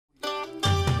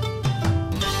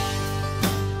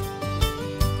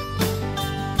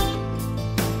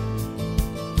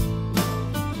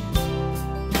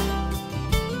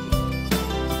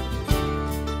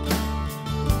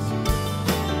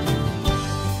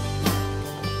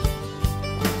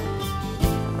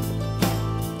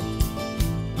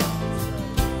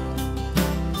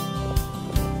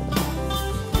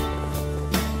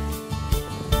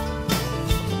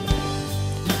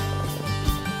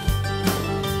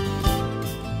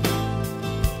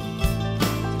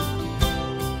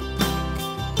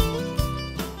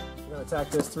attack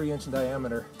this 3-inch in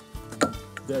diameter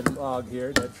dead log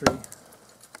here, dead tree.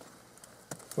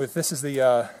 This is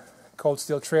the cold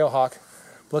steel trail hawk.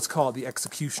 Let's call it the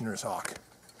executioner's hawk.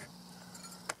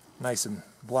 Nice and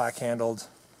black handled,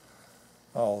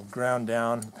 all ground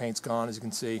down, the paint's gone as you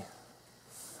can see.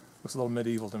 Looks a little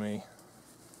medieval to me.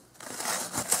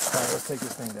 Alright, let's take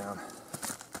this thing down.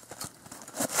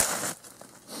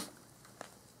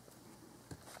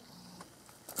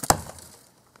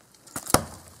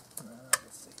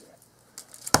 Let's see here.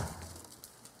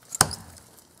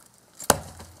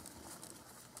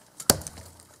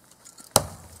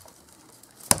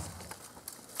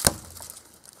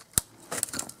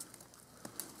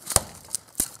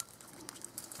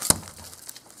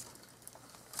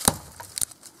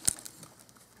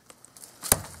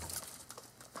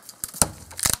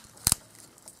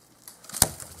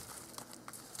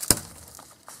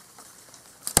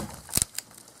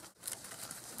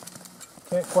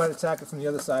 Can't quite attack it from the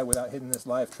other side without hitting this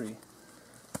live tree.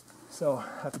 So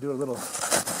I have to do a little bit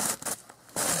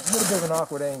of an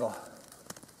awkward angle.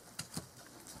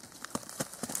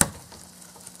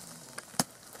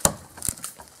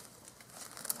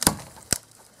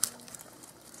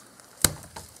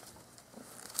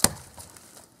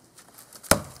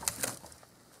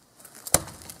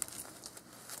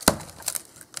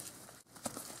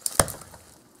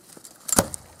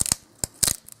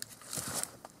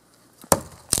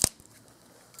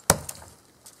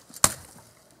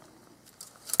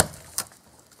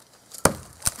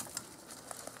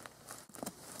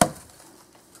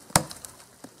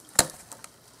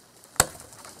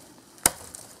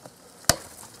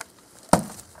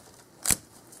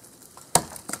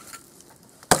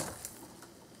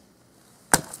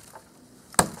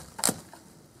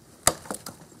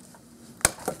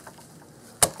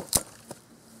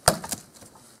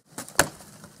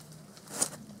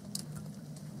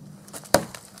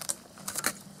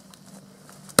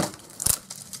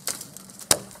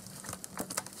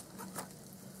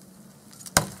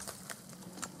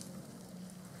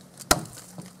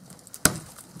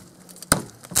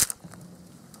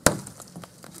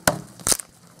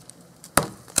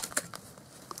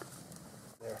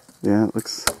 Yeah, it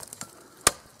looks...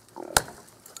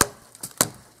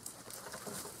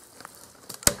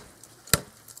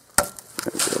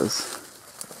 There it goes.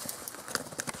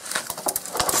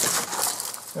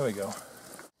 There we go.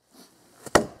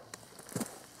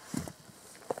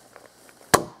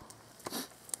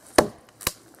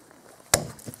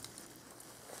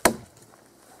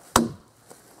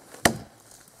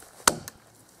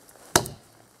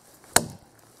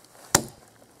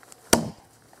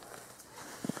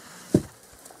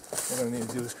 What I'm going to need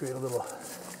to do is create a little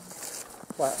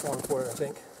platform for it, I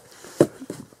think.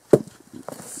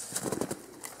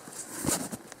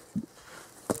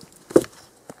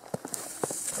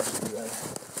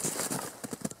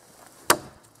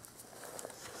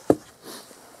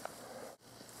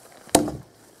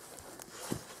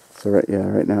 So right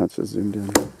now it's just zoomed in.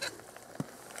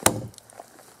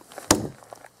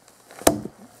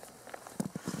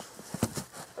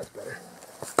 That's better.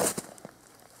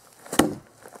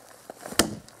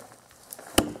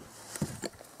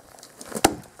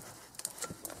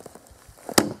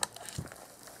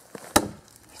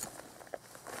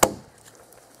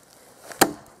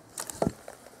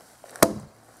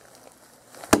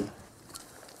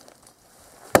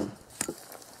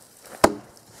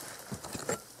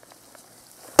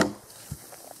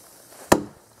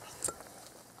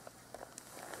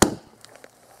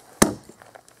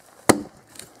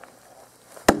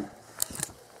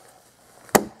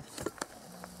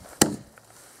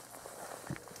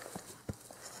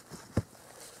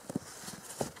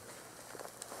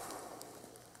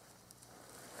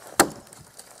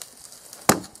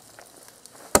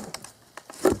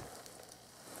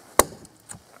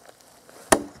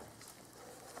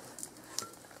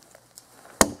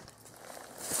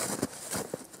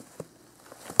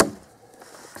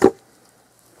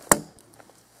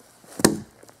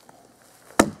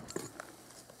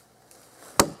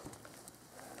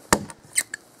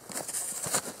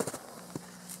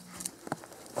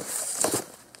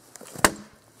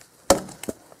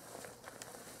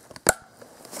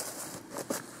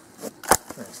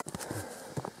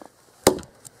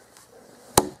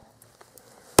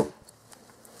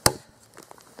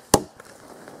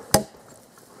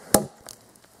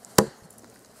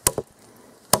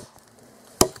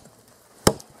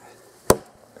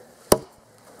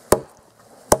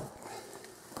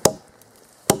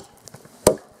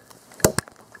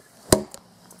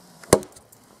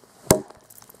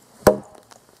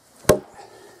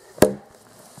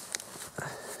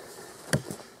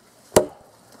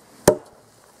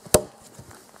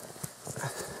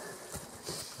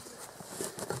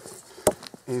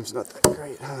 Aim's not that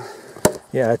great, huh?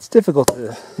 Yeah, it's difficult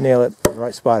to nail it in the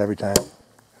right spot every time.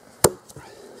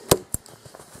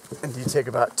 And do you take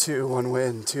about 2 one way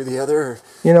and 2 the other? Or?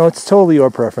 You know, it's totally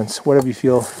your preference. Whatever you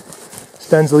feel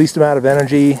spends the least amount of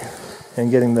energy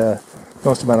and getting the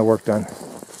most amount of work done.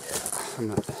 Yeah, I'm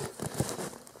not.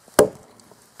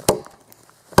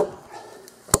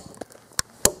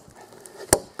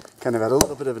 Kind of at a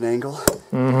little bit of an angle.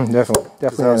 Mm-hmm, definitely I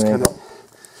was at an kind angle.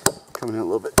 of coming in a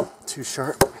little bit too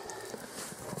sharp.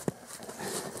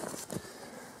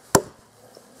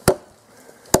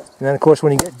 And then, of course,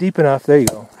 when you get deep enough, there you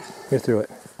go. You're through it.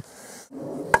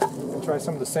 I'll try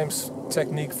some of the same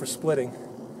technique for splitting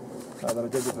that I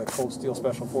did with the Cold Steel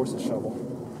Special Forces shovel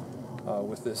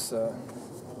with this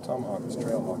Tomahawk, this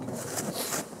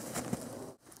Trailhawk.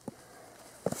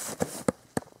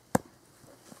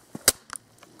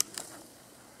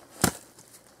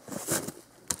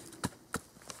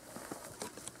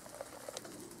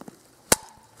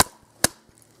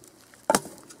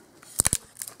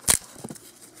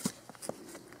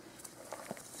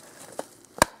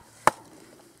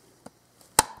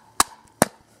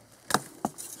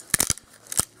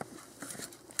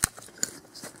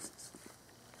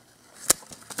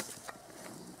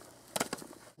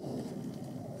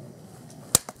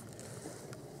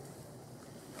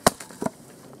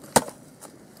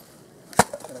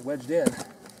 Wedged in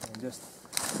and just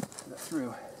put it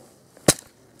through.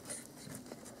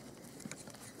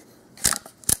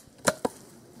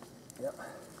 Yep.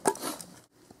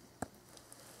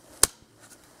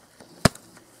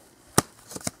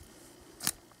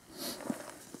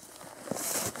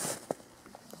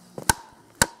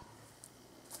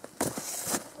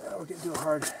 Now we're getting to a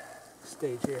hard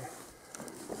stage here.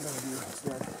 What I'm going to do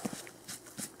instead,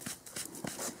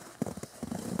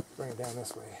 bring it down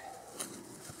this way.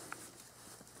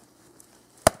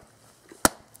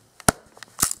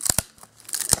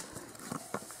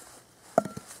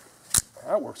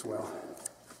 That works well.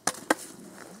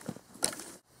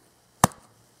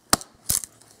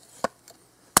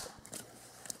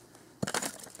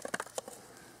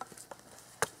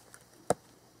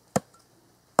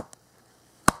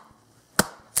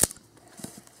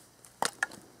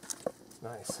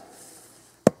 Nice.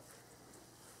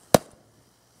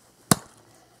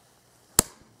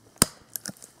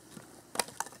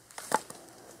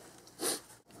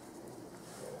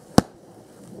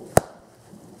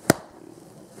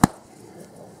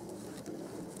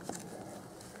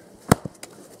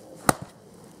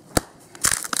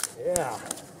 Yeah,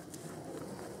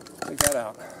 take that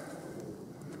out.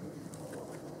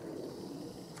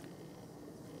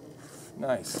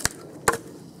 Nice.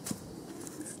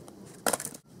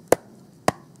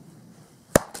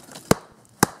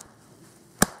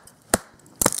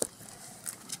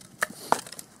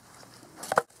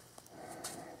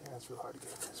 Yeah, it's real hard to get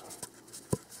in this one.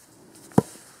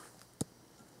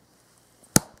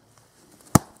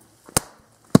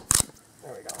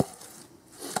 There we go.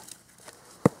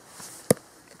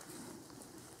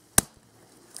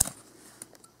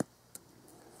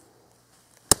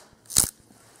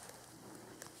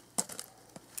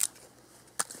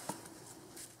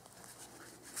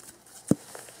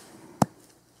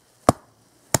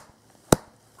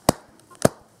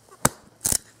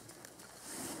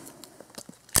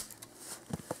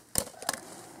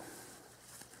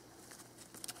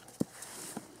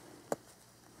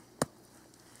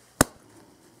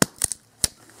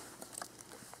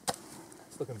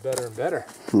 Looking better and better.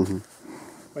 Mm-hmm.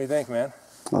 What do you think, man?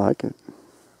 I like it.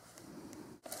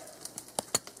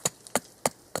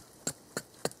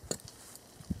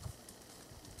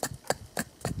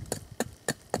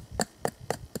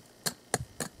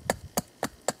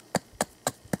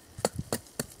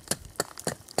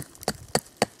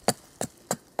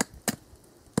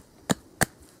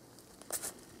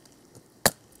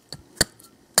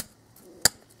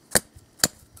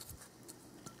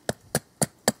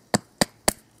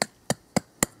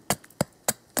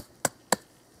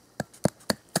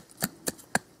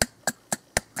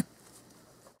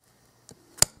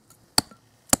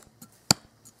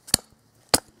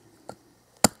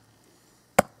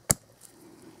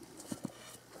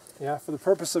 Yeah, for the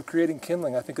purpose of creating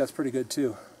kindling, I think that's pretty good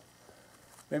too.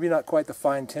 Maybe not quite the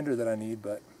fine tinder that I need,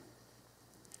 but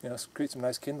you know, create some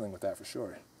nice kindling with that for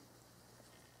sure.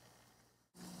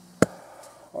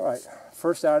 All right,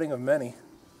 first outing of many.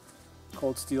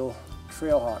 Cold Steel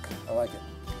Trailhawk. I like it.